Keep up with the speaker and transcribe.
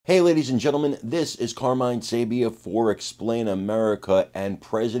Hey, ladies and gentlemen, this is Carmine Sabia for Explain America, and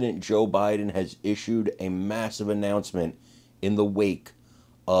President Joe Biden has issued a massive announcement in the wake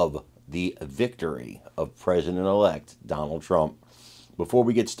of the victory of President-elect Donald Trump. Before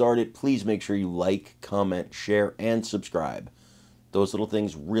we get started, please make sure you like, comment, share, and subscribe. Those little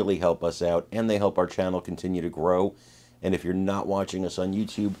things really help us out, and they help our channel continue to grow. And if you're not watching us on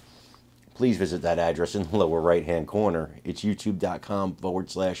YouTube, please visit that address in the lower right-hand corner. It's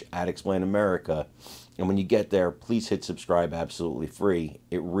youtube.com/@explainamerica. And when you get there, please hit subscribe absolutely free.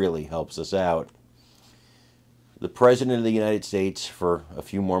 It really helps us out. The President of the United States for a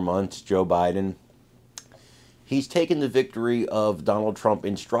few more months, Joe Biden, he's taken the victory of Donald Trump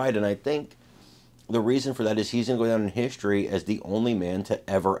in stride. And I think the reason for that is he's going to go down in history as the only man to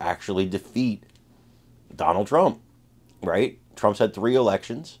ever actually defeat Donald Trump, right? Trump's had 3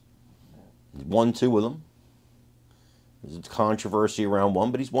 elections. He's won 2 of them. There's controversy around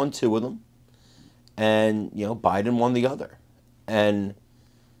one, but he's won 2 of them. And, Biden won the other. And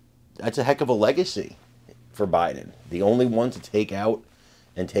that's a heck of a legacy for Biden. The only one to take out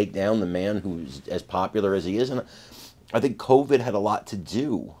and take down the man who's as popular as he is. And I think COVID had a lot to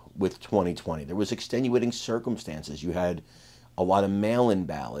do with 2020. There was extenuating circumstances. You had a lot of mail-in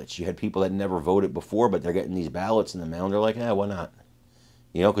ballots. You had people that never voted before, but they're getting these ballots in the mail, and they're like, why not?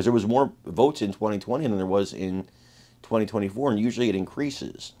 Because there was more votes in 2020 than there was in 2024, and usually it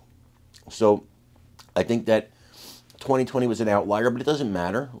increases. So I think that 2020 was an outlier, but it doesn't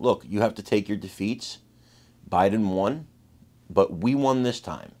matter. Look, you have to take your defeats. Biden won, but we won this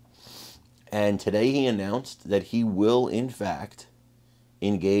time. And today he announced that he will, in fact,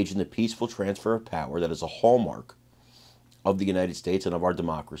 engage in the peaceful transfer of power that is a hallmark of the United States and of our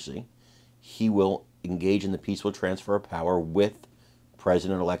democracy. He will engage in the peaceful transfer of power with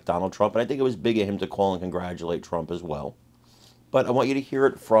President-elect Donald Trump. And I think it was big of him to call and congratulate Trump as well. But I want you to hear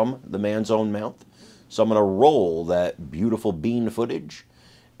it from the man's own mouth. So I'm going to roll that beautiful bean footage.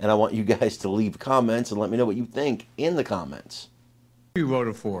 And I want you guys to leave comments and let me know what you think in the comments. You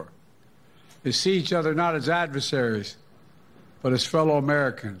voted for is see each other not as adversaries, but as fellow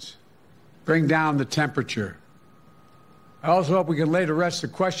Americans. Bring down the temperature. I also hope we can lay to rest the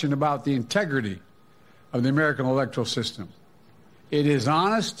question about the integrity of the American electoral system. It is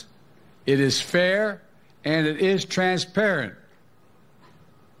honest, it is fair, and it is transparent.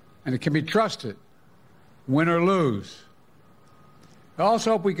 And it can be trusted, win or lose. I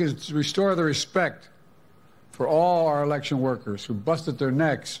also hope we can restore the respect for all our election workers who busted their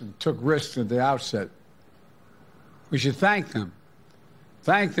necks and took risks at the outset. We should thank them.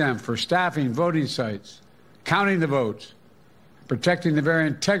 Thank them for staffing voting sites, counting the votes, protecting the very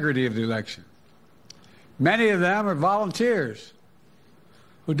integrity of the election. Many of them are volunteers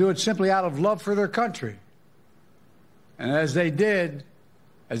who do it simply out of love for their country. And as they did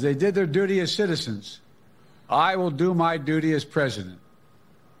their duty as citizens, I will do my duty as president.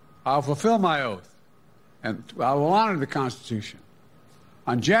 I'll fulfill my oath, and I will honor the Constitution.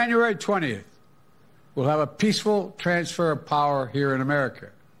 On January 20th, we'll have a peaceful transfer of power here in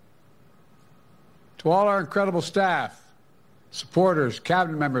America. To all our incredible staff, supporters,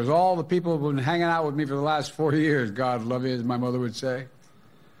 cabinet members, all the people who've been hanging out with me for the last 40 years, God love you, as my mother would say.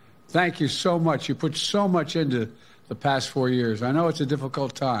 Thank you so much. You put so much into the past 4 years. I know it's a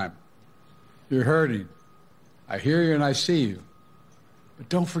difficult time. You're hurting. I hear you and I see you. But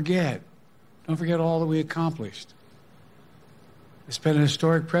don't forget all that we accomplished. It's been an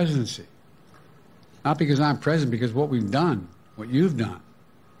historic presidency. Not because I'm president, because what we've done, what you've done.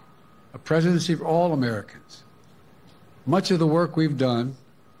 A presidency for all Americans. Much of the work we've done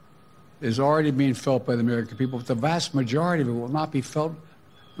is already being felt by the American people, but the vast majority of it will not be felt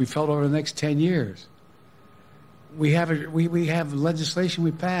over the next 10 years. We have legislation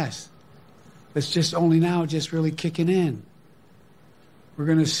we passed that's just only now just really kicking in. We're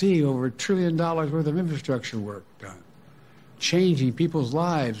going to see over $1 trillion worth of infrastructure work done, changing people's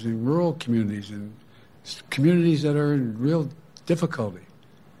lives in rural communities and communities that are in real difficulty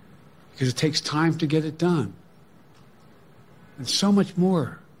because it takes time to get it done. And so much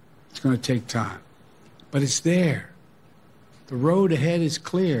more. It's going to take time, but it's there. The road ahead is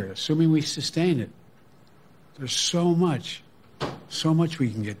clear, assuming we sustain it. There's so much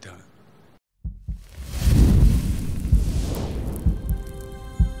we can get done.